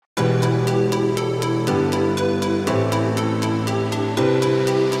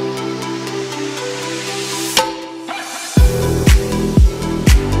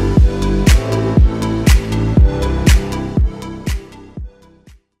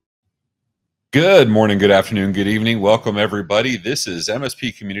Good morning, good afternoon, good evening. Welcome, everybody. This is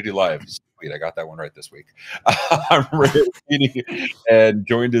MSP Community Live. Sweet, I got that one right this week. I'm Ray Reading, and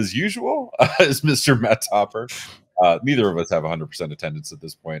joined as usual is Mr. Matt Topper. Neither of us have 100% attendance at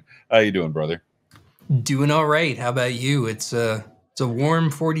this point. How you doing, brother? Doing all right. How about you? It's a warm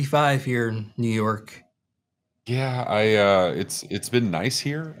 45 here in New York. Yeah, it's been nice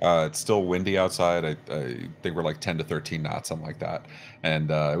here. It's still windy outside. I think we're like 10 to 13 knots, something like that. And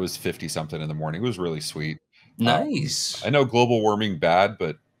it was 50 something in the morning. It was really sweet. Uh, Nice. I know global warming bad,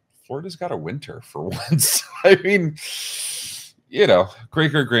 but Florida's got a winter for once. I mean,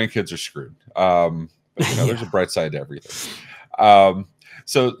 great grandkids are screwed. But there's a Yeah. bright side to everything. Um,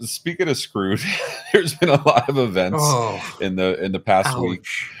 so speaking of screwed, there's been a lot of events Oh, in the past week.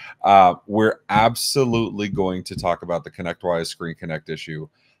 ouch. We're absolutely going to talk about the ConnectWise Screen Connect issue,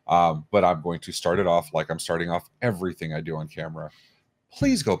 but I'm going to start it off like I'm starting off everything I do on camera.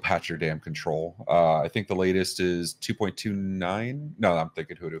 Please go patch your damn control. I think the latest is 2.29. No, I'm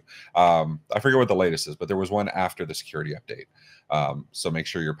thinking Hoodoo. I forget what the latest is, but there was one after the security update. So make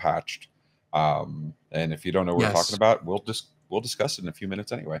sure you're patched. And if you don't know what we're talking Yes. about, we'll discuss it in a few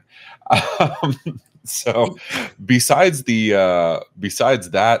minutes anyway. So besides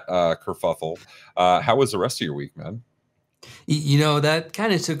that kerfuffle, how was the rest of your week, man? That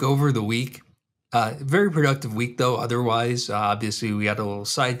kind of took over the week. Very productive week, though. Otherwise, obviously, we got a little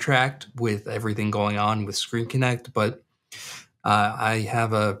sidetracked with everything going on with Screen Connect, but I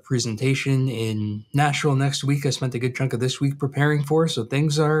have a presentation in Nashville next week. I spent a good chunk of this week preparing for, so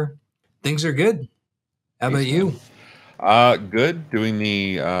things are good. How about Nice, man. you? Good. Doing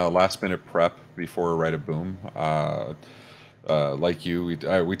the last minute prep before Write a Boom. Like you,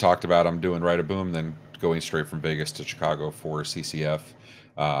 we talked about. I'm doing Write a Boom, then going straight from Vegas to Chicago for CCF.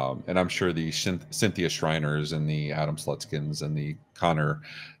 And I'm sure the Cynthia Shriners and the Adam Slutskins and the Connor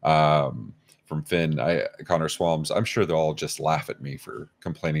from Finn, Connor Swalms, I'm sure they'll all just laugh at me for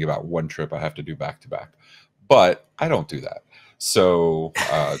complaining about one trip I have to do back to back. But I don't do that. So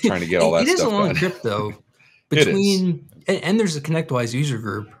trying to get all that It is a stuff long done. trip, though. It is. And there's a ConnectWise user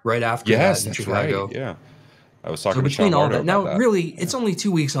group right after that Yes, in that's right. Chicago. Yeah. I was So talking to Sean between all Lardo that, about now that. really, Yeah. it's only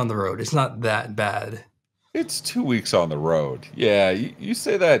 2 weeks on the road. It's not that bad. It's 2 weeks on the road. Yeah, you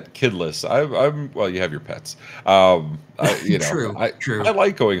say that kidless. I'm well. You have your pets. True, I true.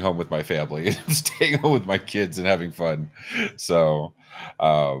 like going home with my family and staying home with my kids and having fun. So,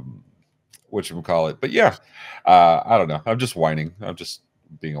 um, whatchamacallit. But yeah, I don't know. I'm just whining. I'm just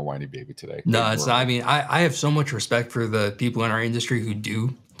being a whiny baby today. But No, it's ignore not. I me. mean, I have so much respect for the people in our industry who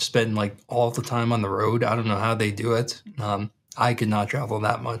do spend like all the time on the road. I don't know how they do it. I could not travel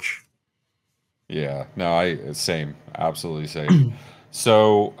that much. Yeah, no, I same, absolutely same.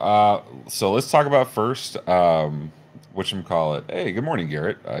 So let's talk about first whatchamacallit. Hey, good morning,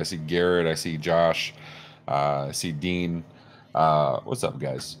 Garrett. I see Garrett, I see Josh, I see Dean. What's up,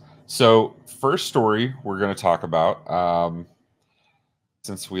 guys? So first story we're going to talk about,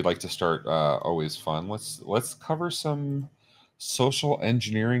 since we like to start always fun. Let's cover some social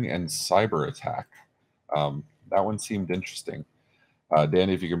engineering and cyber attack. That one seemed interesting.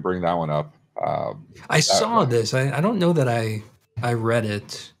 Danny, if you can bring that one up. I That, saw this. I don't know that I read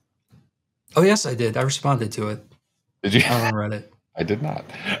it. Oh yes, I did. I responded to it. did you? I don't read it. I did not.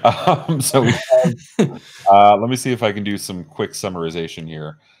 So let me see if I can do some quick summarization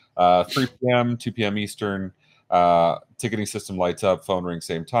here. 3 p.m., 2 p.m. Eastern, ticketing system lights up, phone rings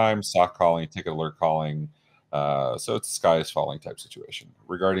same time, SOC calling, ticket alert calling. So it's a sky is falling type situation.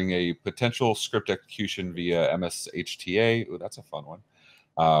 Regarding a potential script execution via MSHTA, oh, that's a fun one.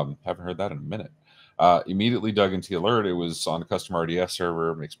 Haven't heard that in a minute. Immediately dug into the alert. It was on a custom RDS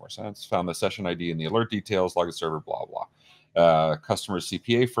server. Makes more sense. Found the session ID in the alert details, login server, blah, blah. Customer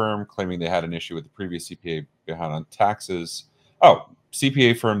CPA firm claiming they had an issue with the previous CPA behind on taxes. Oh,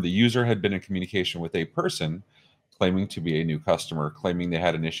 CPA firm, the user had been in communication with a person claiming to be a new customer, claiming they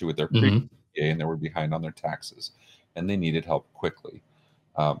had an issue with their previous Hmm. CPA and they were behind on their taxes and they needed help quickly.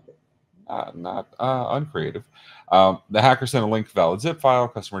 Um, not uncreative. The hacker sent a link to valid zip file,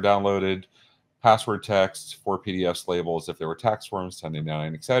 customer downloaded, password text, 4 PDFs labels if they were tax forms,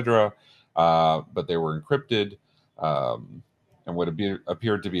 1099, etc. But they were encrypted, and what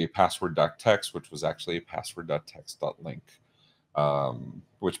appeared to be a password.txt, which was actually a password.txt.link,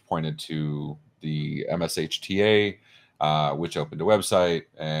 which pointed to the MSHTA, which opened a website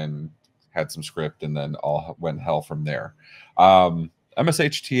and had some script, and then all went hell from there.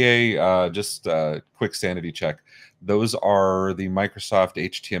 MSHTA, just a quick sanity check. Those are the Microsoft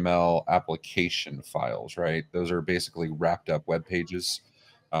HTML application files, right? Those are basically wrapped up web pages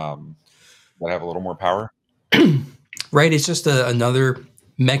that have a little more power. Right. It's just another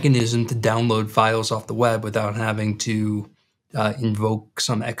mechanism to download files off the web without having to invoke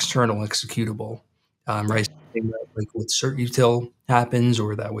some external executable, right? Something that, like with certutil happens,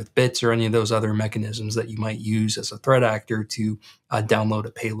 or that with bits or any of those other mechanisms that you might use as a threat actor to download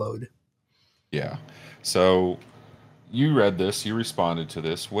a payload. Yeah. So you read this, you responded to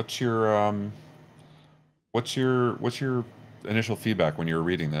this. What's your initial feedback when you were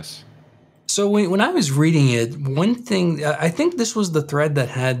reading this? So when I was reading it, one thing I think this was the thread that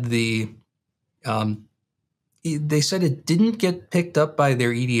had um, they said it didn't get picked up by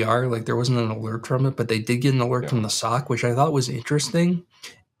their EDR, like there wasn't an alert from it, but they did get an alert Yeah. from the SOC, which I thought was interesting.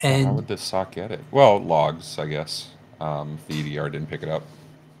 Well, how would And the SOC get it? Well, logs, I guess. If the EDR didn't pick it up.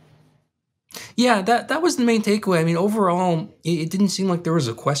 yeah, that was the main takeaway. I mean, overall, it didn't seem like there was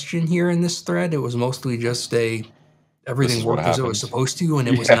a question here in this thread. It was mostly just This everything is what worked as it was happened. supposed to, and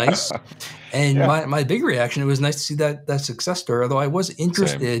it was Yeah. nice. And Yeah. my big reaction, it was nice to see that success story. Although I was Same.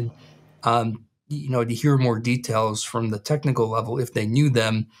 interested, to hear more details from the technical level, if they knew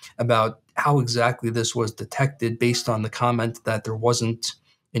them, about how exactly this was detected, based on the comment that there wasn't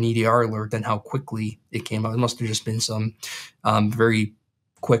an EDR alert and how quickly it came out. It must have just been some very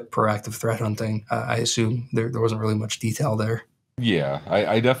quick proactive threat hunting. I assume there wasn't really much detail there. Yeah,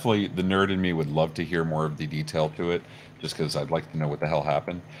 I definitely, the nerd in me would love to hear more of the detail to it, just because I'd like to know what the hell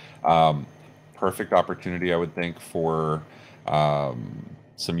happened. Um, Perfect opportunity, I would think, for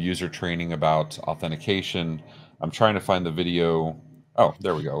some user training about authentication. I'm trying to find the video. Oh,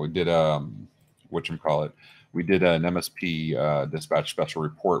 there we go. We did whatchamacallit. We did an MSP dispatch special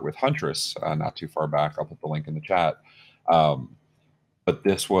report with Huntress not too far back. I'll put the link in the chat. Um, but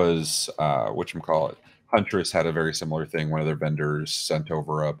this was whatchamacallit. Huntress had a very similar thing. One of their vendors sent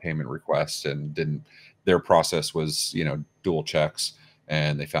over a payment request and didn't. Their process was, dual checks,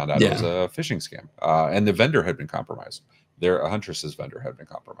 and they found out it was Yeah. a phishing scam. And the vendor had been compromised. Their Huntress's vendor had been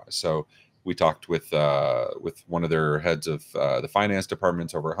compromised. So we talked with one of their heads of the finance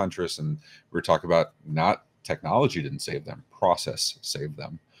departments over at Huntress, and we were talking about, not technology didn't save them, process saved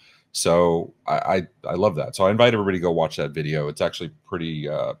them. So I love that. So I invite everybody to go watch that video. It's actually pretty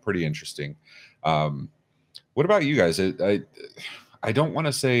interesting. Um, what about you guys? I don't want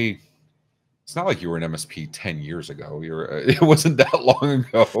to say, it's not like you were an MSP 10 years ago. It wasn't that long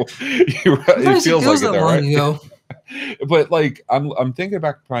ago. It Sometimes it feels like feels it that though, long right? ago. But like I'm thinking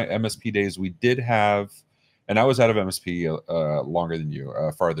back to my MSP days. We did have, and I was out of MSP longer than you,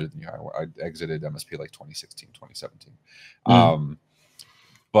 farther than you. I exited MSP like 2016, 2017. Mm.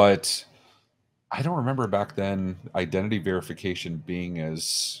 But I don't remember back then identity verification being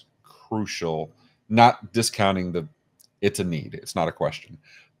as crucial, not discounting it's a need, it's not a question,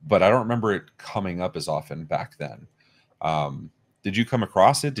 but I don't remember it coming up as often back then. Did you come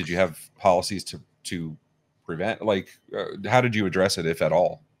across it? Did you have policies to prevent, how did you address it, if at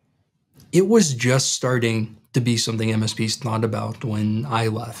all? It was just starting to be something MSPs thought about when I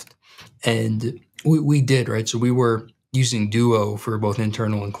left. And we did, right? So we were using Duo for both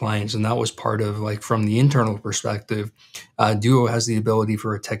internal and clients. And that was part of, like, from the internal perspective, Duo has the ability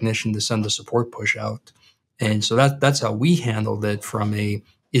for a technician to send a support push out. And so that's how we handled it, from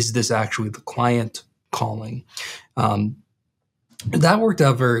is this actually the client calling? Um, that worked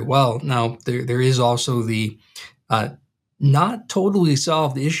out very well. Now, there is also the uh, not totally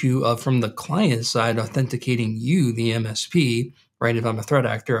solved issue of, from the client side, authenticating you, the MSP, right? If I'm a threat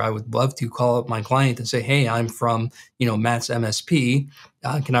actor, I would love to call up my client and say, "Hey, I'm from, Matt's MSP.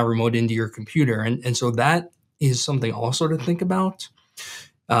 Can I remote into your computer?" And so that is something also to think about.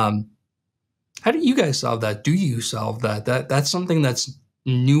 Um, how do you guys solve that? Do you solve that? That's something that's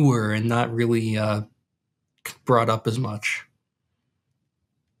newer and not really brought up as much.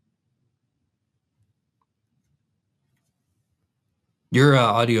 Your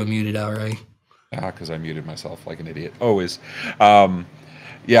audio muted out, right? Because I muted myself like an idiot always. um,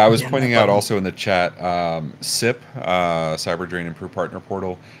 Yeah, I was Yeah, that pointing out button. also in the chat, SIP, Cyber Drain Improved Partner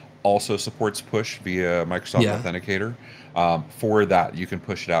Portal, also supports push via Microsoft Yeah. Authenticator. For that, you can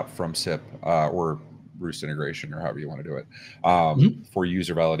push it out from SIP or Roost integration, or however you want to do it, Mhm. for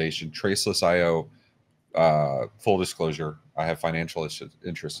user validation. Traceless IO, full disclosure, I have financial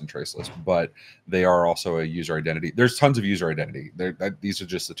interest in Traceless, but they are also a user identity. There's tons of user identity. These are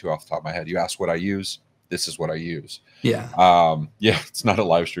just the two off the top of my head. You ask what I use, this is what I use. Yeah. Yeah, it's not a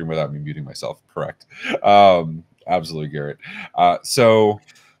live stream without me muting myself. Correct. Absolutely, Garrett. So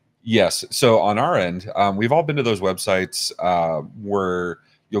yes, so on our end, we've all been to those websites where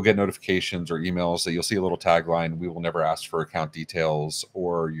you'll get notifications or emails that you'll see a little tagline: "We will never ask for account details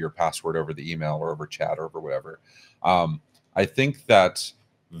or your password over the email or over chat or over whatever." I think that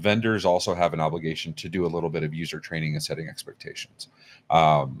vendors also have an obligation to do a little bit of user training and setting expectations.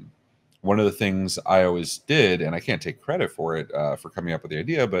 One of the things I always did, and I can't take credit for it for coming up with the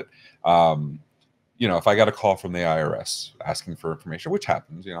idea, but if I got a call from the IRS asking for information, which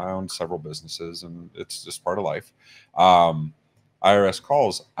happens, I own several businesses and it's just part of life. IRS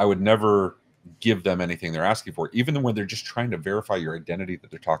calls, I would never give them anything they're asking for, even when they're just trying to verify your identity that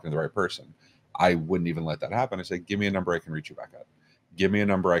they're talking to the right person. I wouldn't even let that happen. I say, give me a number I can reach you back at. Give me a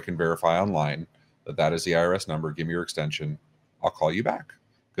number I can verify online that is the IRS number. Give me your extension. I'll call you back.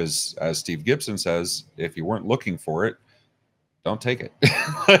 Because as Steve Gibson says, if you weren't looking for it, don't take it.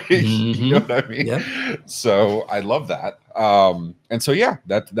 You know what I mean? Yep. So I love that. And so, yeah,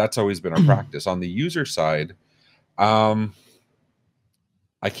 that's always been our practice. On the user side, I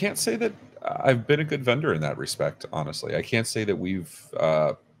can't say that I've been a good vendor in that respect, honestly. I can't say that we've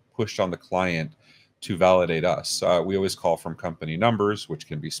pushed on the client to validate us. We always call from company numbers, which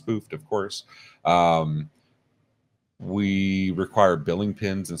can be spoofed, of course. We require billing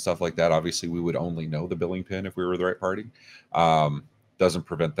pins and stuff like that. Obviously, we would only know the billing pin if we were the right party. Doesn't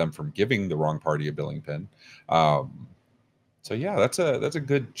prevent them from giving the wrong party a billing pin. So yeah, that's a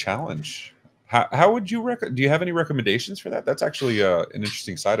good challenge. How would you do you have any recommendations for that? That's actually an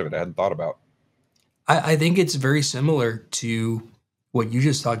interesting side of it I hadn't thought about. I think it's very similar to what you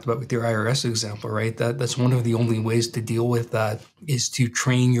just talked about with your IRS example, right? That's one of the only ways to deal with that is to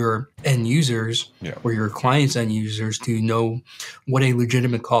train your end users or your clients' end users to know what a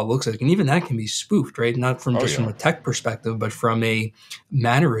legitimate call looks like. And even that can be spoofed, right? Not from from a tech perspective, but from a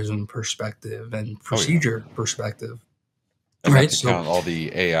mannerism perspective and procedure perspective. And right. So count all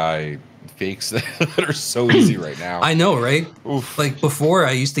the AI fakes that are so easy right now. I know, right? Oof. Like before,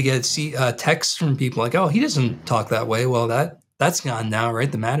 I used to get texts from people like, "Oh, he doesn't talk that way." Well, that's gone now,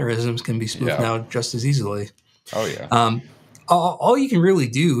 right? The mannerisms can be spoofed now just as easily. Oh yeah. All you can really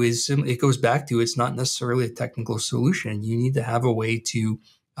do is it goes back to it's not necessarily a technical solution. You need to have a way to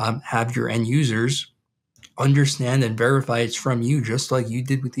have your end users understand and verify it's from you, just like you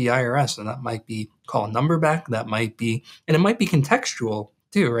did with the IRS. And that might be call a number back. That might be, and it might be contextual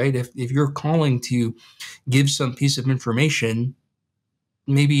too, right? If you're calling to give some piece of information,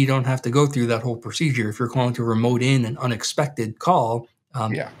 maybe you don't have to go through that whole procedure. If you're calling to remote in an unexpected call,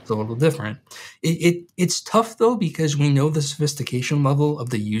 it's a little different. It's tough though, because we know the sophistication level of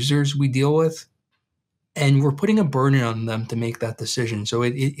the users we deal with, and we're putting a burden on them to make that decision. So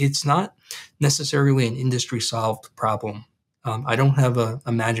it's not necessarily an industry solved problem. I don't have a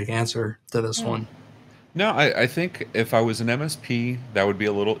magic answer to this one. No, I think if I was an MSP, that would be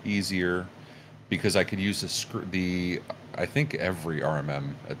a little easier because I could use I think every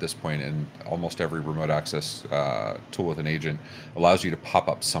RMM at this point and almost every remote access tool with an agent allows you to pop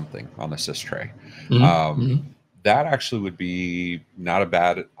up something on the sys tray. That actually would be not a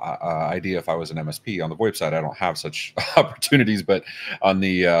bad idea if I was an MSP. On the VoIP side, I don't have such opportunities, but on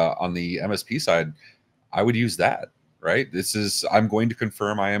the MSP side, I would use that. Right? I'm going to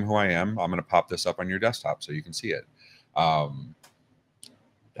confirm I am who I am. I'm going to pop this up on your desktop so you can see it.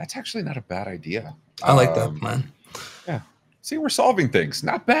 That's actually not a bad idea. I like that plan. Yeah. See, we're solving things.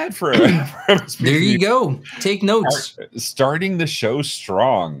 Not bad for MSP. There you go. Take notes. Starting the show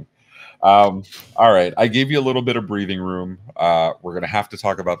strong. All right. I gave you a little bit of breathing room. We're going to have to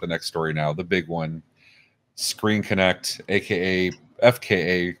talk about the next story now. The big one, Screen Connect, AKA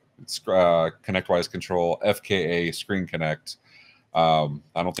FKA, ConnectWise Control, FKA Screen Connect. I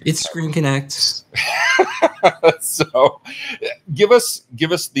don't think it's Screen Connect. So give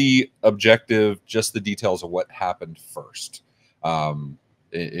us the objective, just the details of what happened first,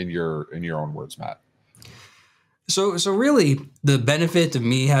 in your own words, Matt. So really, the benefit of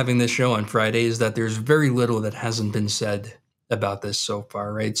me having this show on Friday is that there's very little that hasn't been said about this so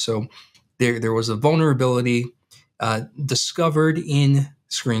far, right? So there was a vulnerability discovered in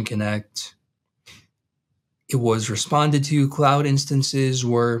Screen Connect. It was responded to. Cloud instances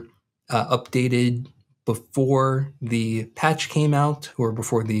were updated before the patch came out or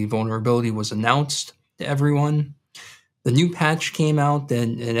before the vulnerability was announced to everyone. The new patch came out,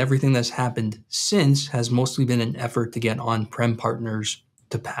 and everything that's happened since has mostly been an effort to get on-prem partners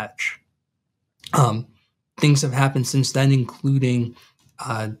to patch. Things have happened since then, including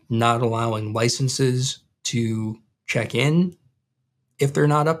not allowing licenses to check in if they're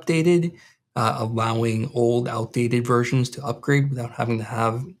not updated, allowing old, outdated versions to upgrade without having to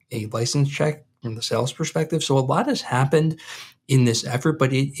have a license check from the sales perspective. So a lot has happened in this effort,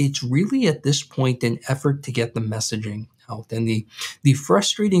 but it's really at this point an effort to get the messaging out. And the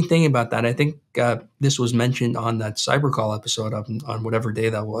frustrating thing about that, I think this was mentioned on that CyberCall episode on whatever day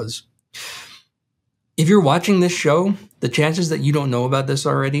that was, if you're watching this show, the chances that you don't know about this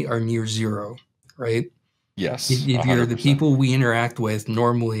already are near zero, right? Yes, If you're the 100%. people we interact with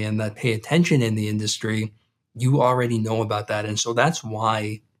normally and that pay attention in the industry, you already know about that. And so that's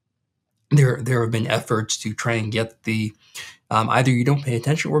why there have been efforts to try and get the either you don't pay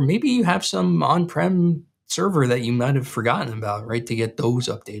attention or maybe you have some on-prem server that you might have forgotten about, right? To get those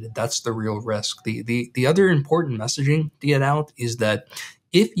updated. That's the real risk. The other important messaging to get out is that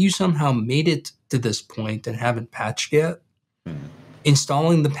if you somehow made it to this point and haven't patched yet, Mhm.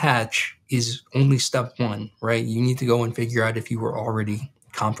 installing the patch is only step one, right? You need to go and figure out if you were already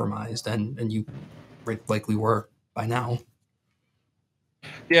compromised, and you likely were by now.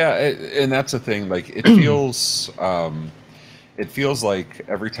 Yeah, and that's the thing. Like, it feels like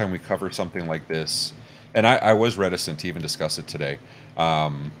every time we cover something like this, and I was reticent to even discuss it today,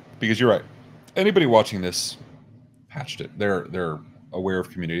 because you're right. Anybody watching this patched it. They're aware of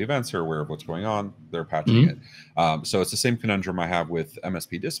community events. They're aware of what's going on. They're patching it. Mhm. So it's the same conundrum I have with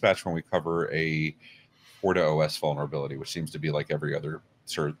MSP Dispatch when we cover a Forta OS vulnerability, which seems to be like every other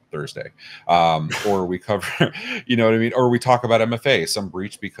Thursday, or we cover, you know what I mean, or we talk about MFA, some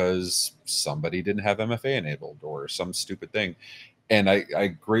breach because somebody didn't have MFA enabled or some stupid thing. And I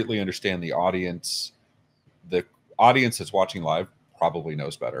greatly understand the audience. The audience that's watching live probably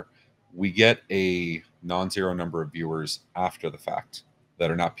knows better. We get a non-zero number of viewers after the fact that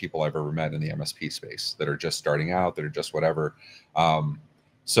are not people I've ever met in the MSP space, that are just starting out, that are just whatever.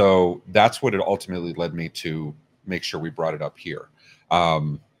 So that's what it ultimately led me to make sure we brought it up here.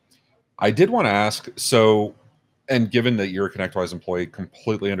 Um, I did want to ask, so, and given that you're a ConnectWise employee,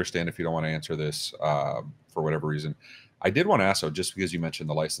 completely understand if you don't want to answer this for whatever reason. I did want to ask, though, just because you mentioned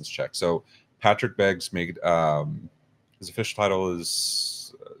the license check. So Patrick Beggs made his official title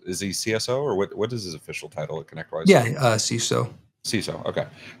is he CSO, or what is his official title at ConnectWise? Yeah, CISO. CISO. Okay.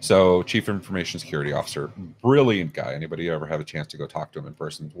 So Chief Information Security Officer, brilliant guy. Anybody ever have a chance to go talk to him in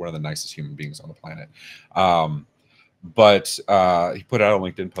person? One of the nicest human beings on the planet. But he put out a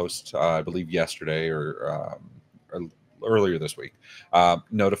LinkedIn post, I believe yesterday or earlier this week,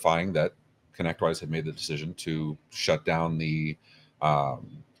 notifying that ConnectWise had made the decision to shut down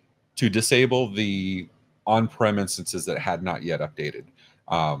to disable the on-prem instances that had not yet updated.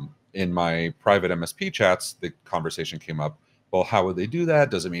 In my private MSP chats, the conversation came up, well, how would they do that?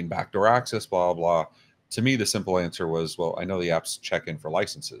 Does it mean backdoor access, blah, blah. To me, the simple answer was, well, I know the apps check in for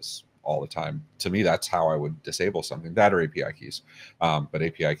licenses all the time. To me, that's how I would disable something, that or API keys. But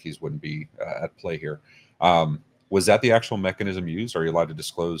API keys wouldn't be at play here. Was that the actual mechanism used? Are you allowed to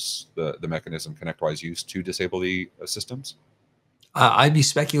disclose the mechanism ConnectWise used to disable the systems? I'd be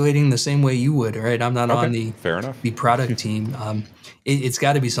speculating the same way you would, right? I'm not on Okay, fair enough. the product team. It's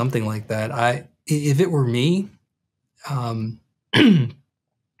got to be something like that. If it were me, um,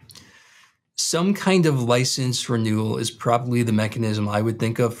 some kind of license renewal is probably the mechanism I would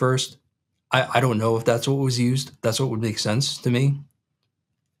think of first. I don't know if that's what was used. That's what would make sense to me.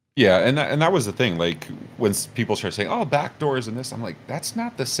 Yeah, and that was the thing. Like when people start saying, "Oh, backdoors and this," I'm like, "That's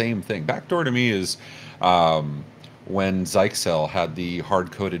not the same thing." Backdoor to me is when Zyxel had the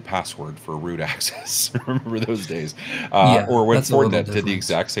hard-coded password for root access. Remember those days? Yeah, Or when that's a little Fortinet did the different.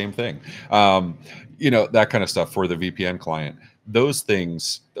 exact same thing. Um, that kind of stuff for the VPN client. Those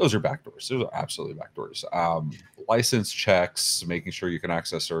things, those are backdoors. Those are absolutely backdoors. License checks, making sure you can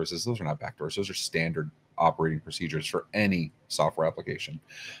access services. Those are not backdoors. Those are standard operating procedures for any software application.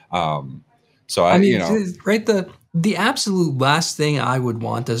 Um, so I I, mean, right, the absolute last thing I would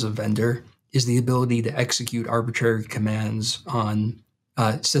want as a vendor is the ability to execute arbitrary commands on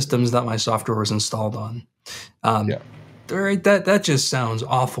systems that my software was installed on. Um, yeah, right, that just sounds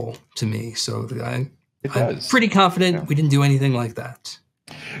awful to me. So it I'm does. pretty Yeah. confident we didn't do anything like that.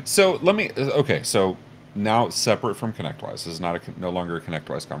 So let me. Okay, so now separate from ConnectWise. This is not no longer a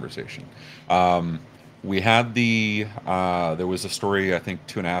ConnectWise conversation. Um, we had there was a story I think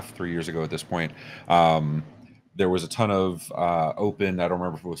 2.5, 3 years ago at this point. There was a ton of open. I don't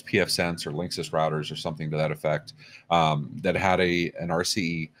remember if it was pfSense or Linksys routers or something to that effect that had an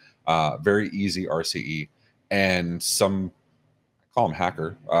RCE, very easy RCE, and some call them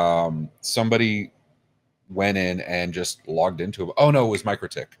hacker. Somebody went in and just logged into them. Oh no, it was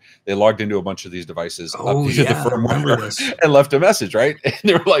MikroTik. They logged into a bunch of these devices, Oh updated the yeah, I remember firmware, this. and left a message, right? And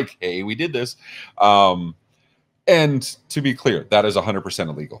they were like, "Hey, we did this." Um, and to be clear, that is 100%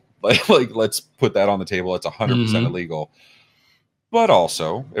 illegal. Like, let's put that on the table. It's 100% Hmm. illegal. But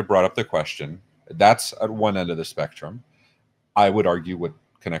also, it brought up the question. That's at one end of the spectrum. I would argue what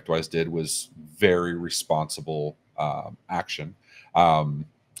ConnectWise did was very responsible action on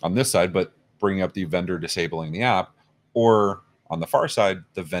this side, but bringing up the vendor disabling the app, or on the far side,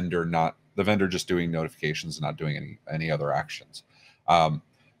 the vendor not the vendor just doing notifications and not doing any other actions.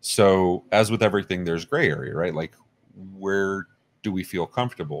 So as with everything, there's gray area, right? Like, where do we feel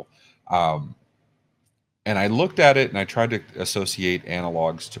comfortable? And I looked at it and I tried to associate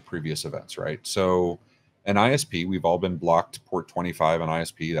analogs to previous events, right? So an ISP, we've all been blocked port 25 on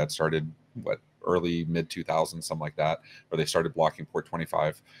ISP. That started early mid 2000s, something like that, where they started blocking port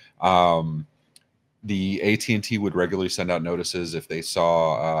 25. The AT&T would regularly send out notices if they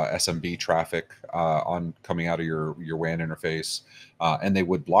saw SMB traffic on coming out of your WAN interface, and they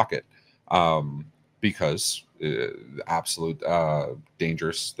would block it because absolute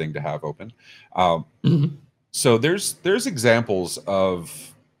dangerous thing to have open. So there's examples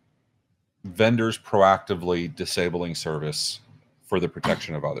of vendors proactively disabling service for the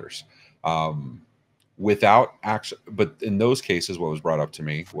protection of others without action. But in those cases, what was brought up to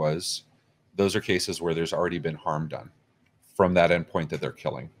me was those are cases where there's already been harm done from that endpoint that they're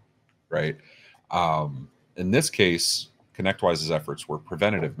killing, right? In this case, ConnectWise's efforts were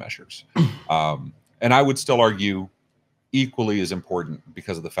preventative measures. And I would still argue equally as important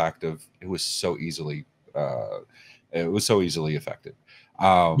because of the fact of it was so easily affected.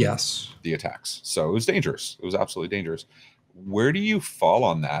 Yes. The attacks. So it was dangerous. It was absolutely dangerous. Where do you fall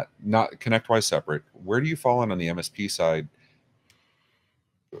on that? Not ConnectWise separate. Where do you fall on the MSP side?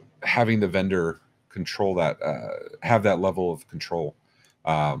 Having the vendor control that, have that level of control,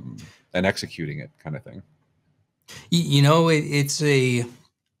 and executing it, kind of thing. You know, it's a.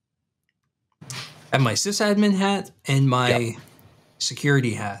 I have my sysadmin hat and my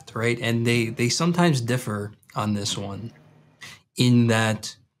security hat, right? And they sometimes differ on this one, in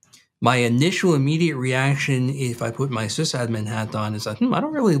that my initial immediate reaction, if I put my sysadmin hat on, is that I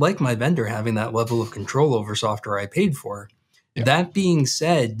don't really like my vendor having that level of control over software I paid for. Yeah. That being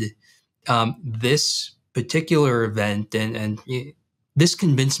said, this particular event and this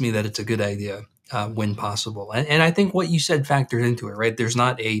convinced me that it's a good idea when possible. And I think what you said factored into it, right? There's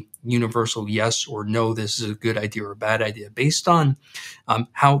not a universal yes or no, this is a good idea or a bad idea. Based on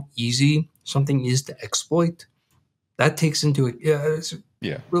how easy something is to exploit, that takes into it.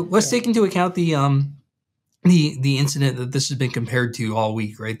 Let's take into account the incident that this has been compared to all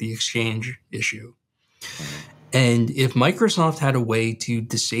week, right? The Exchange issue. And if Microsoft had a way to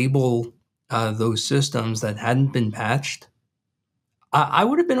disable those systems that hadn't been patched, I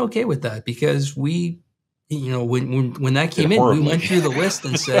would have been okay with that, because we, when that came in, we went through the list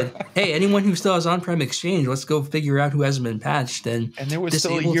and said, hey, anyone who still has on-prem Exchange, let's go figure out who hasn't been patched. And there was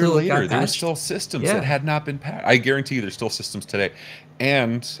still a year later, there were still systems that had not been patched. I guarantee you there's still systems today.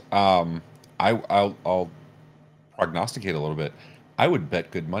 And I'll prognosticate a little bit. I would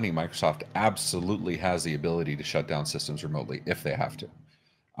bet good money Microsoft absolutely has the ability to shut down systems remotely if they have to.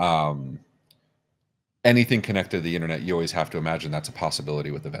 Anything connected to the internet, you always have to imagine that's a possibility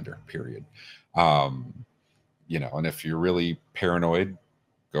with the vendor, period. And if you're really paranoid,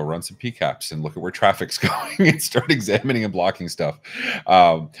 go run some PCAPs and look at where traffic's going and start examining and blocking stuff.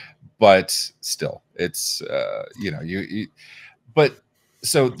 But still, it's, but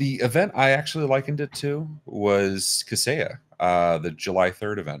so the event I actually likened it to was Kaseya, the July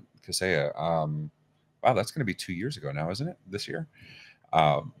 3rd event, Kaseya. Wow, that's going to be 2 years ago now, isn't it? This year?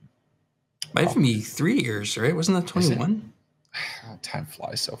 Might be 3 years, right? Wasn't that 21? Time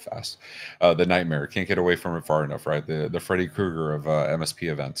flies so fast. The nightmare, can't get away from it far enough, right? The Freddy Krueger of MSP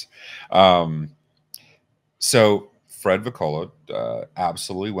events. So Fred Vicola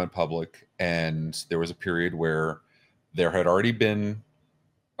absolutely went public, and there was a period where there had already been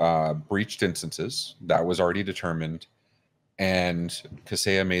breached instances that was already determined, and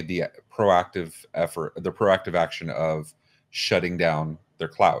Kaseya made the proactive action of shutting down their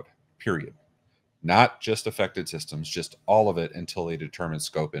cloud, period. Not just affected systems, just all of it, until they determine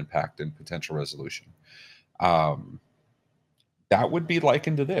scope, impact, and potential resolution. That would be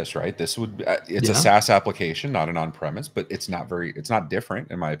likened to this, right? This would it's a SaaS application, not an on-premise, but it's not different,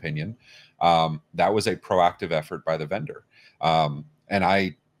 in my opinion. That was a proactive effort by the vendor, and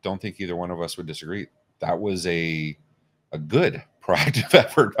I don't think either one of us would disagree. That was a good proactive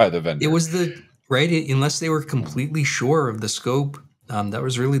effort by the vendor. It was unless they were completely sure of the scope. That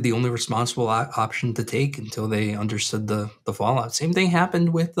was really the only responsible option to take until they understood the fallout. Same thing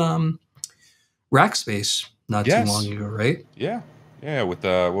happened with Rackspace not too long ago, right? Yeah. With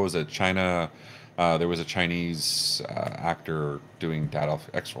what was it? China. There was a Chinese actor doing data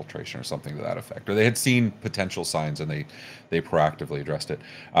exfiltration or something to that effect, or they had seen potential signs and they proactively addressed it.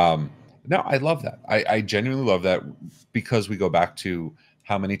 No, I love that. I genuinely love that, because we go back to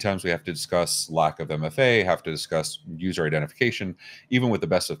how many times we have to discuss lack of MFA, have to discuss user identification. Even with the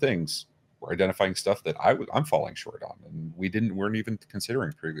best of things, we're identifying stuff that I'm falling short on, and weren't even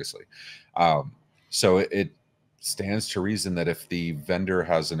considering previously. So it stands to reason that if the vendor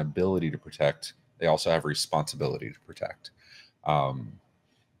has an ability to protect, they also have a responsibility to protect. So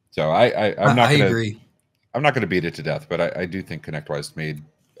I'm not I going to agree. I'm not going to beat it to death, but I do think ConnectWise made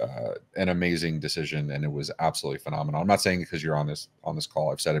an amazing decision, and it was absolutely phenomenal. I'm not saying it because you're on this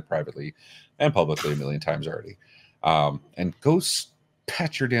call. I've said it privately and publicly a million times already. And go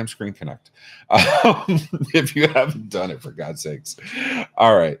patch your damn Screen Connect if you haven't done it, for God's sakes.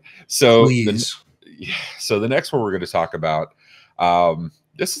 All right, so Please. the next one we're going to talk about.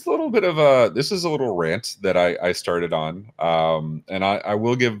 This is a little rant that I started on, and I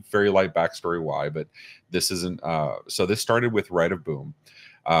will give very light backstory why, but this isn't. So this started with Right of Boom,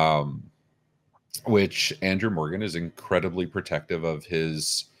 which Andrew Morgan is incredibly protective of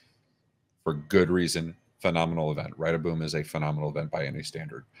his, for good reason, phenomenal event. Right of Boom is a phenomenal event by any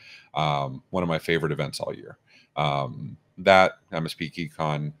standard. One of my favorite events all year. That MSP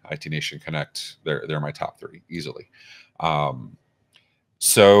KeyCon, IT Nation Connect, they're my top three easily.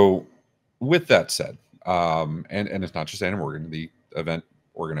 So with that said, and it's not just Andrew Morgan, the event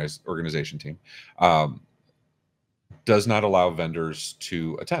organization team does not allow vendors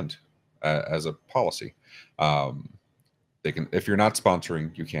to attend as a policy. They can, if you're not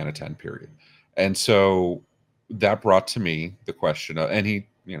sponsoring, you can't attend, period. And so that brought to me the question of, and he,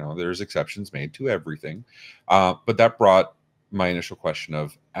 there's exceptions made to everything. But that brought my initial question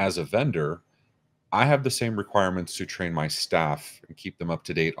of, as a vendor, I have the same requirements to train my staff and keep them up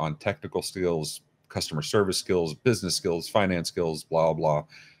to date on technical skills, customer service skills, business skills, finance skills, blah, blah.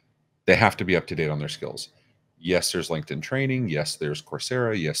 They have to be up to date on their skills. Yes, there's LinkedIn training. Yes, there's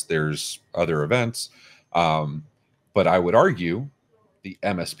Coursera. Yes, there's other events. But I would argue the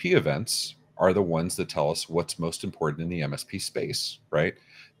MSP events are the ones that tell us what's most important in the MSP space, right?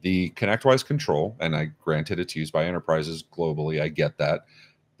 The ConnectWise control, and I granted it's used by enterprises globally. I get that.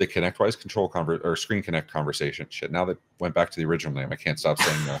 The ConnectWise control or Screen Connect conversation. Shit, now that went back to the original name, I can't stop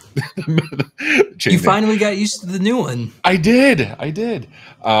saying that. You finally got used to the new one. I did. I think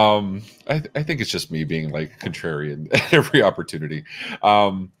it's just me being like contrarian at every opportunity.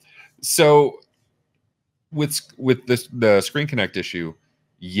 So with this, the Screen Connect issue,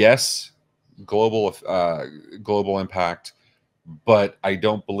 yes, global impact, but I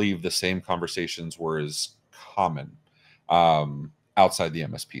don't believe the same conversations were as common outside the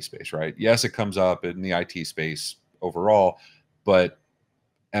MSP space, right? Yes, it comes up in the IT space overall, but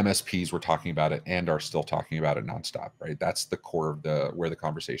MSPs were talking about it and are still talking about it nonstop, right? That's the core of where the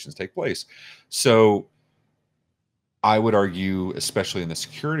conversations take place. So I would argue, especially in the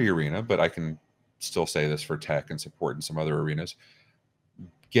security arena, but I can still say this for tech and support in some other arenas,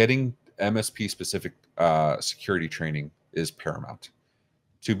 getting MSP specific security training is paramount.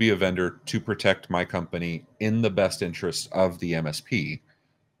 To be a vendor, to protect my company in the best interest of the MSP,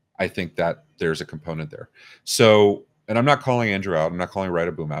 I think that there's a component there. So, and I'm not calling Andrew out. I'm not calling Right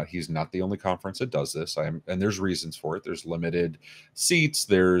of Boom out. He's not the only conference that does this. And there's reasons for it. There's limited seats.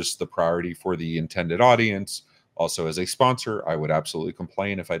 There's the priority for the intended audience. Also, as a sponsor, I would absolutely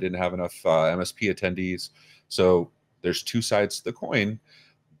complain if I didn't have enough MSP attendees. So there's two sides to the coin.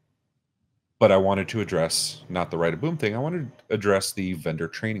 But I wanted to address not the Right of Boom thing. I wanted to address the vendor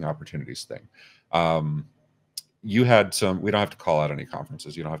training opportunities thing. You had some, we don't have to call out any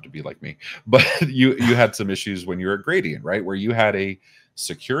conferences. You don't have to be like me, but you had some issues when you were at Gradient, right? Where you had a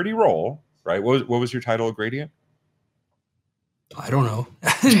security role, right? What was your title at Gradient? I don't know.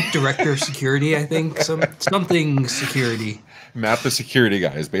 Director of security, I think. Something security. Matt the security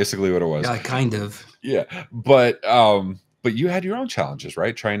guy is basically what it was. Yeah, kind of. Yeah. But you had your own challenges,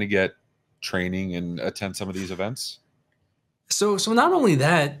 right? Trying to get training and attend some of these events. So not only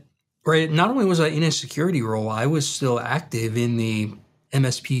that, right? Not only was I in a security role, I was still active in the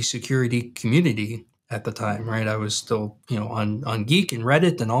MSP security community at the time, right? I was still, on Geek and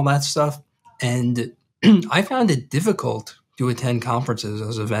Reddit and all that stuff. And I found it difficult to attend conferences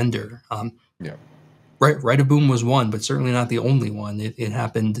as a vendor. Yeah. Right of Boom was one, but certainly not the only one. It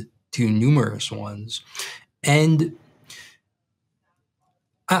happened to numerous ones. And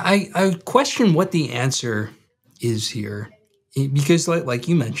I question what the answer is here, because like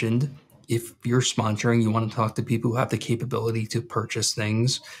you mentioned, if you're sponsoring, you want to talk to people who have the capability to purchase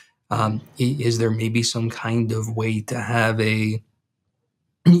things. Is there maybe some kind of way to have a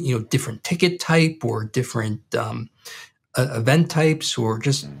different ticket type or different event types, or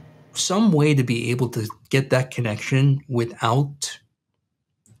just some way to be able to get that connection without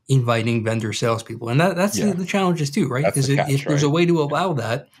inviting vendor salespeople? And that's the challenges too, right? Because if there's a way to allow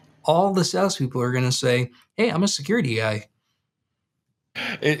that, all the salespeople are going to say, "Hey, I'm a security guy."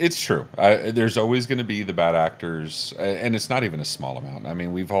 It's true. There's always going to be the bad actors, and it's not even a small amount. I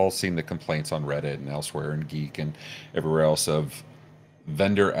mean, we've all seen the complaints on Reddit and elsewhere, and Geek and everywhere else of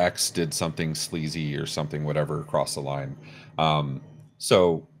vendor X did something sleazy or something whatever across the line. Um,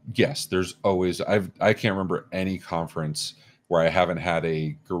 so yes, there's always I can't remember any conference where I haven't had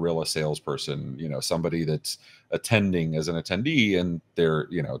a guerrilla salesperson, somebody that's attending as an attendee and they're,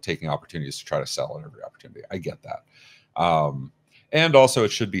 taking opportunities to try to sell at every opportunity. I get that. And also,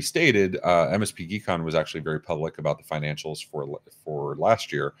 it should be stated, MSP GeekCon was actually very public about the financials for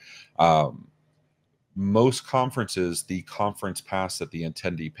last year. Most conferences, the conference pass that the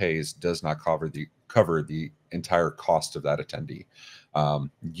attendee pays does not cover the entire cost of that attendee.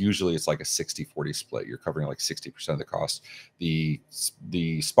 Usually it's like a 60-40 split. You're covering like 60% of the cost. The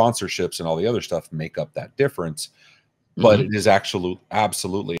sponsorships and all the other stuff make up that difference, but it is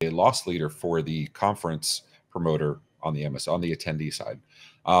absolutely a loss leader for the conference promoter on the attendee side.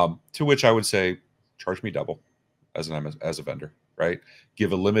 To which I would say, charge me double as a vendor. Right?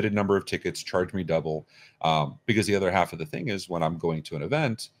 Give a limited number of tickets, charge me double. Because the other half of the thing is when I'm going to an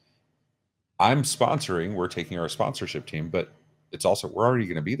event, I'm sponsoring, we're taking our sponsorship team, but it's also, we're already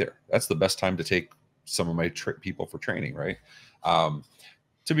going to be there. That's the best time to take some of my people for training, right?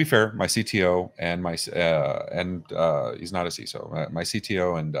 To be fair, my CTO and he's not a CISO, my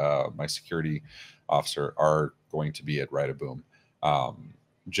CTO and my security officer are going to be at Ride a Boom.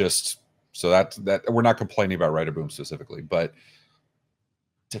 Just so that we're not complaining about Ride a Boom specifically, but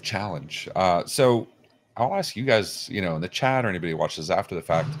it's a challenge. So I'll ask you guys, in the chat or anybody who watches after the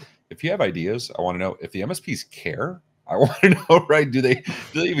fact, if you have ideas, I want to know if the MSPs care. I want to know, right? Do they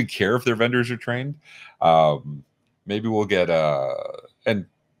even care if their vendors are trained? Maybe we'll get and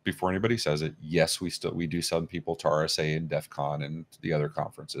before anybody says it, yes, we do send people to RSA and DEF CON and the other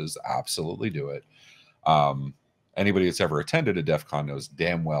conferences. Absolutely do it. Anybody that's ever attended a DEF CON knows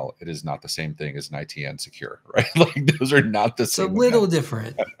damn well it is not the same thing as an ITN secure, right? Like those are not the same. It's a little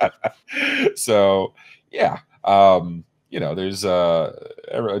different. So yeah, there's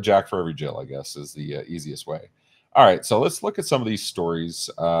a Jack for every Jill, I guess, is the easiest way. All right, so let's look at some of these stories.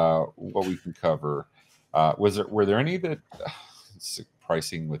 What we can cover. Were there any that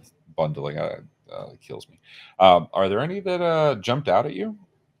pricing with bundling kills me? Are there any that jumped out at you?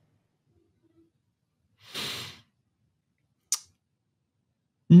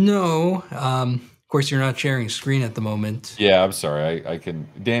 No. Of course, you're not sharing screen at the moment. Yeah, I'm sorry. I can,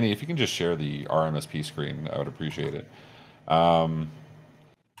 Danny, if you can just share the RMSP screen, I would appreciate it. How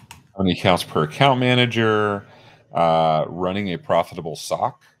many accounts per account manager? Running a profitable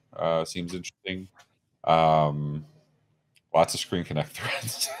SOC seems interesting. Lots of Screen Connect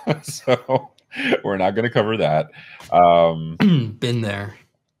threads. So we're not going to cover that. Been there.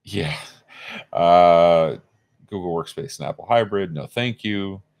 Yeah. Google Workspace and Apple Hybrid. No, thank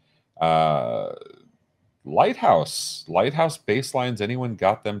you. Lighthouse baselines. Anyone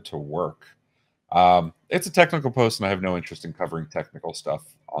got them to work? It's a technical post, and I have no interest in covering technical stuff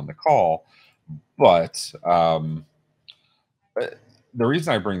on the call. But the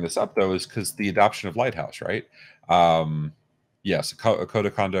reason I bring this up, though, is because the adoption of Lighthouse, right? Yes, a code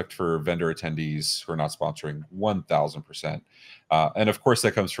of conduct for vendor attendees who are not sponsoring, 1,000%. And of course,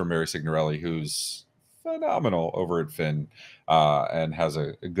 that comes from Mary Signorelli, who's phenomenal over at Finn and has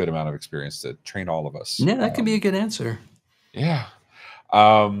a good amount of experience to train all of us. Yeah, that could be a good answer. Yeah.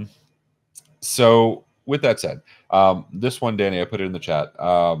 So with that said, this one, Danny, I put it in the chat.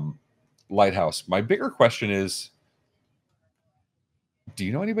 Lighthouse. My bigger question is, do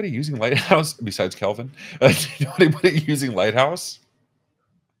you know anybody using Lighthouse besides Kelvin? Do you know anybody using Lighthouse?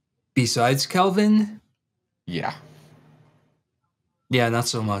 Besides Kelvin? Yeah. Yeah, not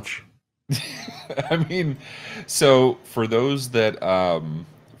so much. I mean, so for those that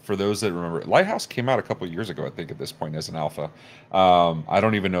remember, Lighthouse came out a couple of years ago, I think, at this point as an alpha. I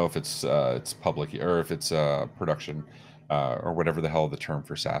don't even know if it's public or if it's production or whatever the hell the term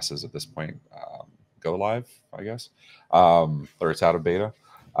for SaaS is at this point. Go live, I guess, or it's out of beta.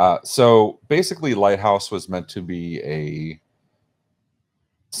 So basically, Lighthouse was meant to be a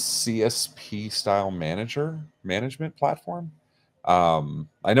CSP style management platform.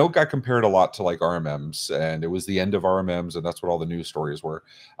 I know it got compared a lot to like RMMs, and it was the end of RMMs, and that's what all the news stories were.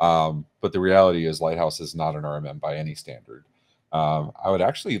 But the reality is, Lighthouse is not an RMM by any standard. I would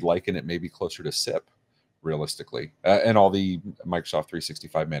actually liken it maybe closer to SIP, realistically, and all the Microsoft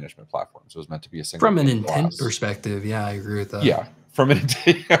 365 management platforms. It was meant to be a single. From an intent perspective, yeah, I agree with that. Yeah, from an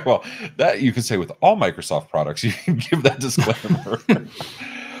intent, well, that you can say with all Microsoft products, you can give that disclaimer.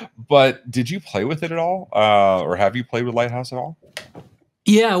 But did you play with it at all, or have you played with Lighthouse at all?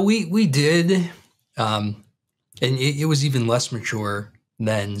 Yeah, we did, and it was even less mature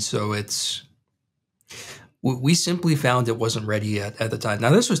then. So we simply found it wasn't ready yet at the time. Now,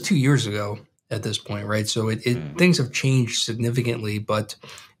 this was 2 years ago at this point, right? So things have changed significantly, but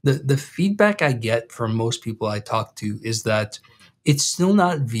the feedback I get from most people I talk to is that it's still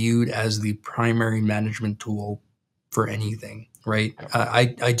not viewed as the primary management tool for anything, right?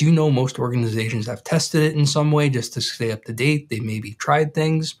 I do know most organizations have tested it in some way just to stay up to date. They maybe tried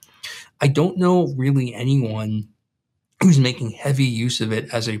things. I don't know really anyone who's making heavy use of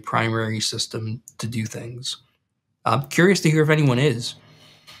it as a primary system to do things. I'm curious to hear if anyone is.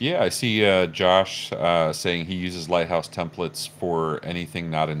 Yeah, I see Josh saying he uses Lighthouse templates for anything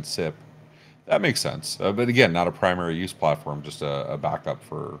not in SIP. That makes sense. But again, not a primary use platform, just a backup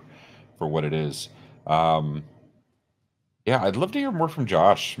for what it is. Um, yeah, I'd love to hear more from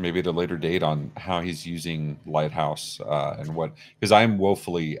Josh, maybe at a later date on how he's using Lighthouse and what, because I'm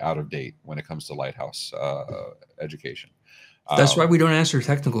woefully out of date when it comes to Lighthouse education. That's why we don't answer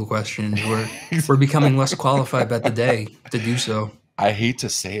technical questions. We're becoming less qualified by the day to do so. I hate to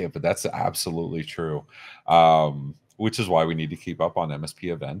say it, but that's absolutely true. Which is why we need to keep up on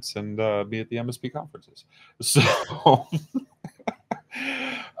MSP events and be at the MSP conferences. So,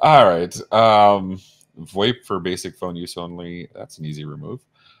 all right. VoIP for basic phone use only. That's an easy remove.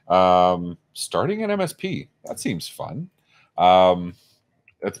 Starting an MSP. That seems fun.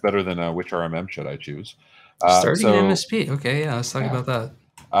 That's better than which RMM should I choose? Starting an MSP. Okay, yeah, let's talk about that.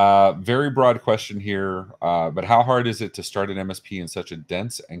 Very broad question here, but how hard is it to start an MSP in such a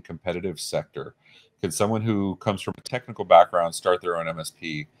dense and competitive sector? Could someone who comes from a technical background start their own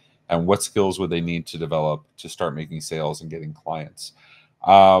MSP? And what skills would they need to develop to start making sales and getting clients?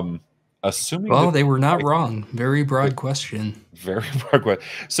 Assuming Well, that they were not wrong. Very broad question. Very broad question.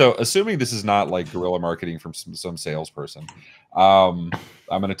 So, assuming this is not like guerrilla marketing from some salesperson, I'm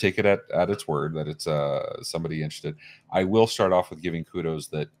going to take it at its word that it's somebody interested. I will start off with giving kudos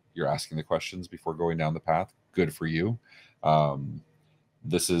that you're asking the questions before going down the path. Good for you.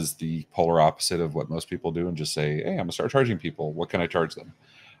 This is the polar opposite of what most people do and just say, hey, I'm going to start charging people. What can I charge them?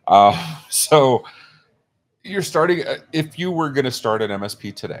 So you're starting, if you were going to start an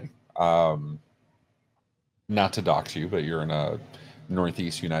MSP today, not to dox you, but you're in a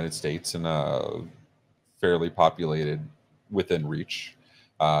Northeast United States in a fairly populated within reach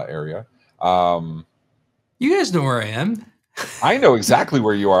area. You guys know where I am. I know exactly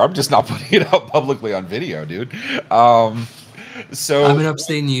where you are. I'm just not putting it out publicly on video, dude. So I'm in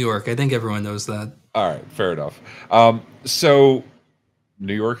upstate New York. I think everyone knows that. All right, fair enough. So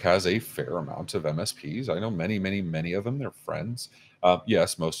New York has a fair amount of MSPs. I know many of them. They're friends.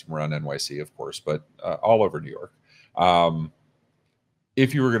 Yes, most of them are on NYC, of course, but all over New York.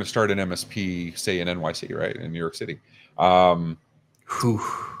 If you were going to start an MSP, say in NYC, right, in New York City,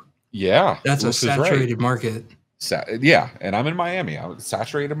 yeah, that's a saturated market. Yeah, and I'm in Miami. I'm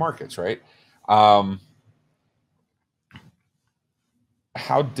saturated markets, right?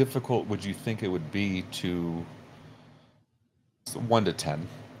 How difficult would you think it would be to 1 to 10?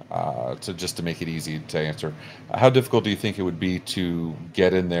 To make it easy to answer, how difficult do you think it would be to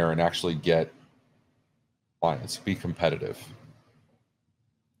get in there and actually get clients, be competitive?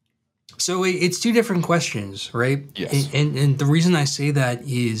 So it's two different questions, right? Yes. And the reason I say that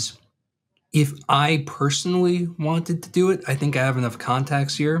is if I personally wanted to do it, I think I have enough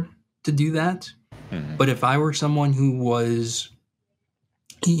contacts here to do that. Mm-hmm. But if I were someone who was,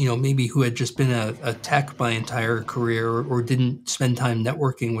 maybe who had just been a tech my entire career or didn't spend time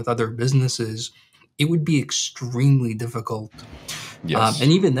networking with other businesses, it would be extremely difficult. Yes.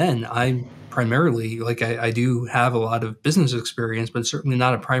 And even then, I'm primarily, I do have a lot of business experience, but certainly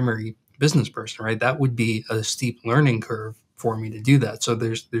not a primary business person, right? That would be a steep learning curve for me to do that. So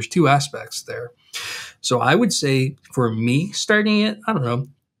there's two aspects there. So I would say for me starting it, I don't know,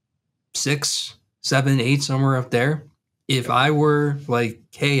 6, 7, 8, somewhere up there. If I were like,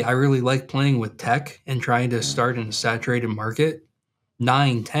 hey, I really like playing with tech and trying to start in a saturated market,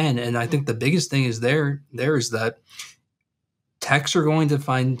 9, 10. And I think the biggest thing is there is that techs are going to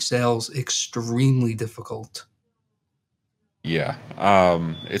find sales extremely difficult. Yeah.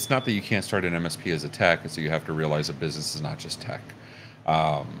 It's not that you can't start an MSP as a tech, it's that you have to realize a business is not just tech.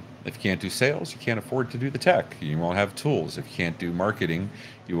 If you can't do sales, you can't afford to do the tech. You won't have tools. If you can't do marketing,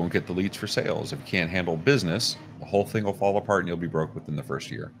 you won't get the leads for sales. If you can't handle business, the whole thing will fall apart and you'll be broke within the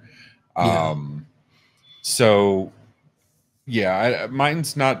first year. Yeah. So yeah,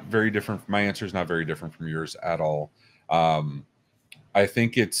 mine's not very different. My answer is not very different from yours at all. I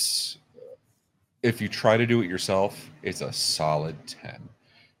think if you try to do it yourself, it's a solid 10.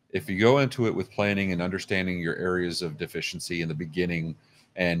 If you go into it with planning and understanding your areas of deficiency in the beginning,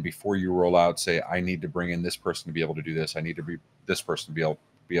 And before you roll out, say, I need to bring in this person to be able to do this. I need to be this person to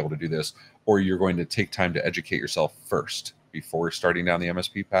be able to do this. Or you're going to take time to educate yourself first before starting down the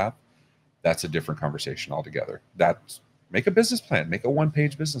MSP path. That's a different conversation altogether. That's make a business plan, make a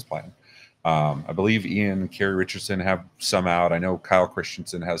one-page business plan. I believe Ian and Carrie Richardson have some out. I know Kyle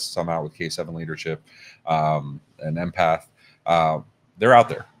Christensen has some out with K7 Leadership and Empath. They're out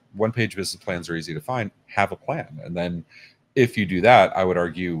there. One-page business plans are easy to find. Have a plan. And then if you do that, I would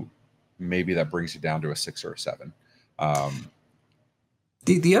argue maybe that brings you down to a 6 or a 7.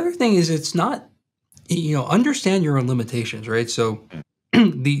 The other thing is it's not, understand your own limitations, right? So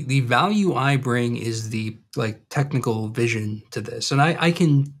the value I bring is the like technical vision to this. And I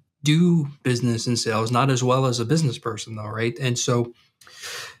can do business and sales not as well as a business person though, right? And so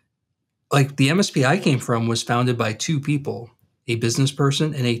like the MSP I came from was founded by 2 people, a business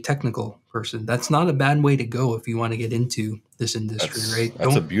person and a technical person. That's not a bad way to go if you want to get into this industry, right?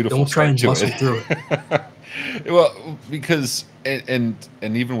 That's a beautiful don't try and start to muscle through it. Well, because and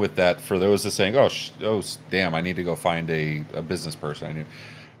even with that, for those that saying, oh, damn, I need to go find a business person. I need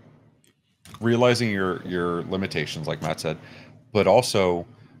realizing your limitations, like Matt said, but also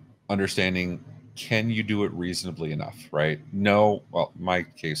understanding, can you do it reasonably enough, right? No, well, in my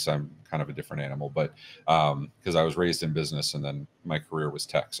case, I'm kind of a different animal, but because I was raised in business and then my career was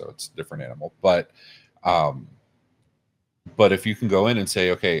tech, so it's a different animal. But if you can go in and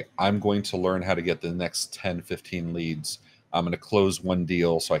say, okay, I'm going to learn how to get the next 10, 15 leads. I'm going to close one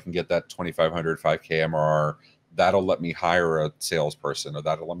deal so I can get that 2,500, 5K MRR. That'll let me hire a salesperson, or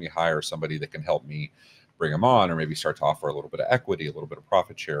that'll let me hire somebody that can help me bring them on, or maybe start to offer a little bit of equity, a little bit of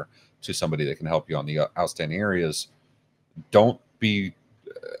profit share to somebody that can help you on the outstanding areas. Don't be,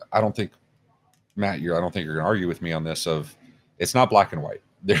 I don't think, Matt, I don't think you're going to argue with me on this of, it's not black and white.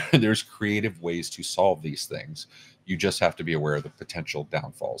 There's creative ways to solve these things. You just have to be aware of the potential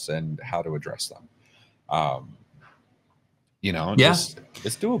downfalls and how to address them. Just,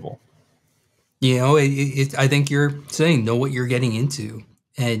 it's doable. I think you're saying know what you're getting into.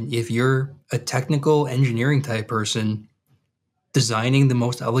 And if you're a technical engineering type person, designing the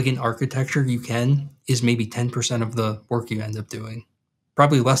most elegant architecture you can is maybe 10% of the work you end up doing.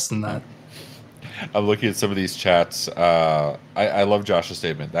 Probably less than that. I'm looking at some of these chats. I love Josh's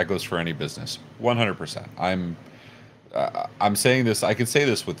statement. That goes for any business. 100%. I'm saying this. I can say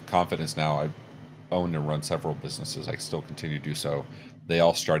this with confidence now. I've owned and run several businesses. I still continue to do so. They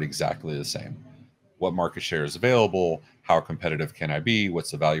all start exactly the same. What market share is available? How competitive can I be?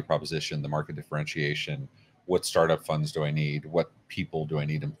 What's the value proposition, the market differentiation? What startup funds do I need? What people do I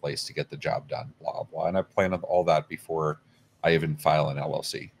need in place to get the job done? Blah, blah. And I plan on all that before I even file an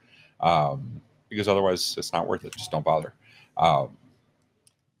LLC. Because otherwise it's not worth it. Just don't bother.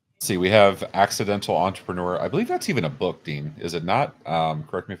 See, we have Accidental Entrepreneur. I believe that's even a book, Dean. Is it not?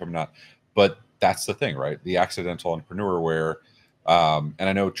 Correct me if I'm not. But that's the thing, right? The Accidental Entrepreneur, where, and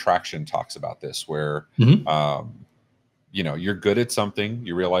I know Traction talks about this, where, you're good at something.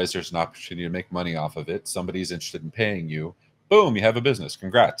 You realize there's an opportunity to make money off of it. Somebody's interested in paying you. Boom, you have a business.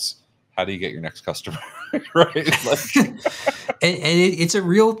 Congrats. How do you get your next customer? Right? And it's a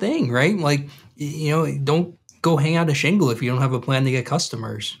real thing, right? Like, don't go hang out a shingle if you don't have a plan to get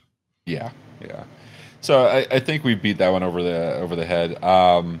customers. Yeah. So I think we beat that one over the head.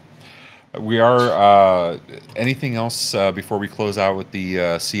 We are. Anything else before we close out with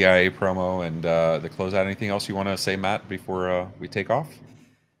the CIA promo and the closeout? Anything else you want to say, Matt, before we take off?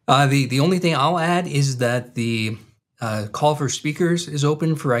 The only thing I'll add is that the call for speakers is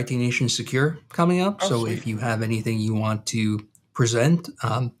open for IT Nation Secure coming up. So sweet. If you have anything you want to present,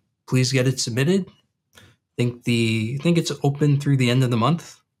 please get it submitted. I think it's open through the end of the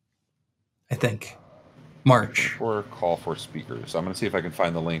month. I think March. Or call for speakers. I'm going to see if I can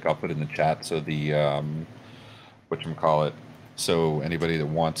find the link. I'll put it in the chat. So the whatchamacallit. So anybody that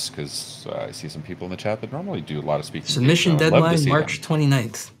wants, because I see some people in the chat that normally do a lot of speaking. Submission deadline March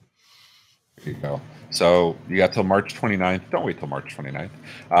 29th. There you go. So you got till March 29th. Don't wait till March 29th.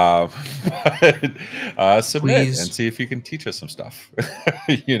 Submit and see if you can teach us some stuff.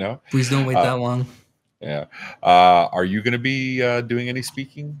 Please don't wait that long. Yeah. Are you going to be doing any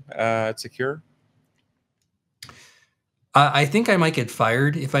speaking at Secure? I think I might get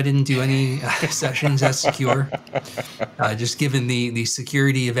fired if I didn't do any sessions at Secure. Just given the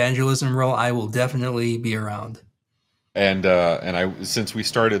security evangelism role, I will definitely be around. And I, since we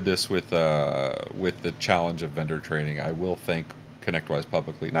started this with the challenge of vendor training, I will thank ConnectWise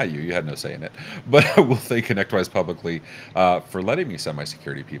publicly. Not you had no say in it, but I will thank ConnectWise publicly for letting me send my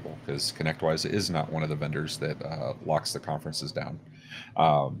security people, because ConnectWise is not one of the vendors that locks the conferences down.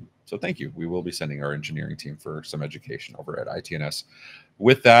 So thank you. We will be sending our engineering team for some education over at ITNS.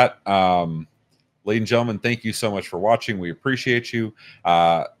 with that, ladies and gentlemen, thank you so much for watching. We appreciate you.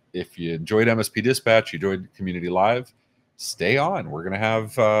 If you enjoyed MSP Dispatch, you enjoyed Community Live, stay on. We're going to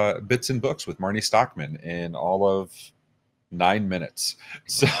have Bits and Books with Marnie Stockman in all of 9 minutes.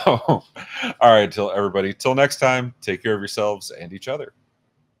 So, all right, till next time, take care of yourselves and each other.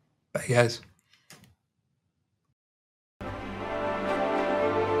 Bye, guys.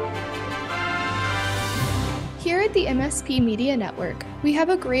 Here at the MSP Media Network, we have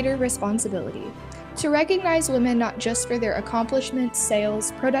a greater responsibility to recognize women not just for their accomplishments,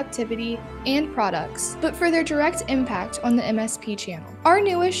 sales, productivity, and products, but for their direct impact on the MSP channel. Our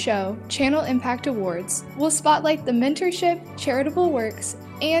newest show, Channel Impact Awards, will spotlight the mentorship, charitable works,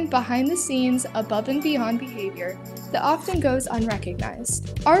 and behind-the-scenes, above-and-beyond behavior that often goes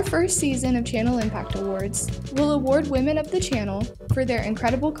unrecognized. Our first season of Channel Impact Awards will award women of the channel for their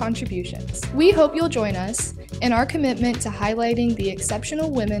incredible contributions. We hope you'll join us in our commitment to highlighting the exceptional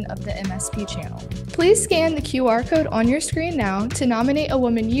women of the MSP channel. Please scan the QR code on your screen now to nominate a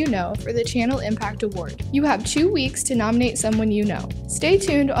woman you know for the Channel Impact Award. You have 2 weeks to nominate someone you know. Stay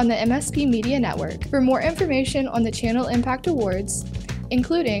tuned on the MSP Media Network for more information on the Channel Impact Awards,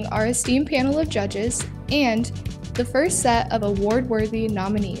 including our esteemed panel of judges and the first set of award-worthy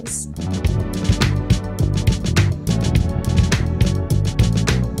nominees.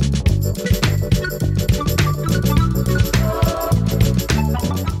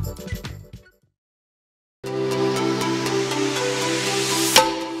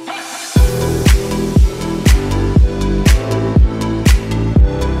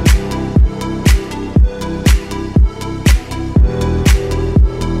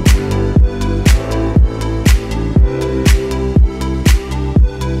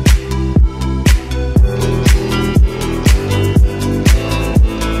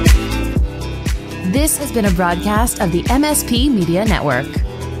 This has been a broadcast of the MSP Media Network.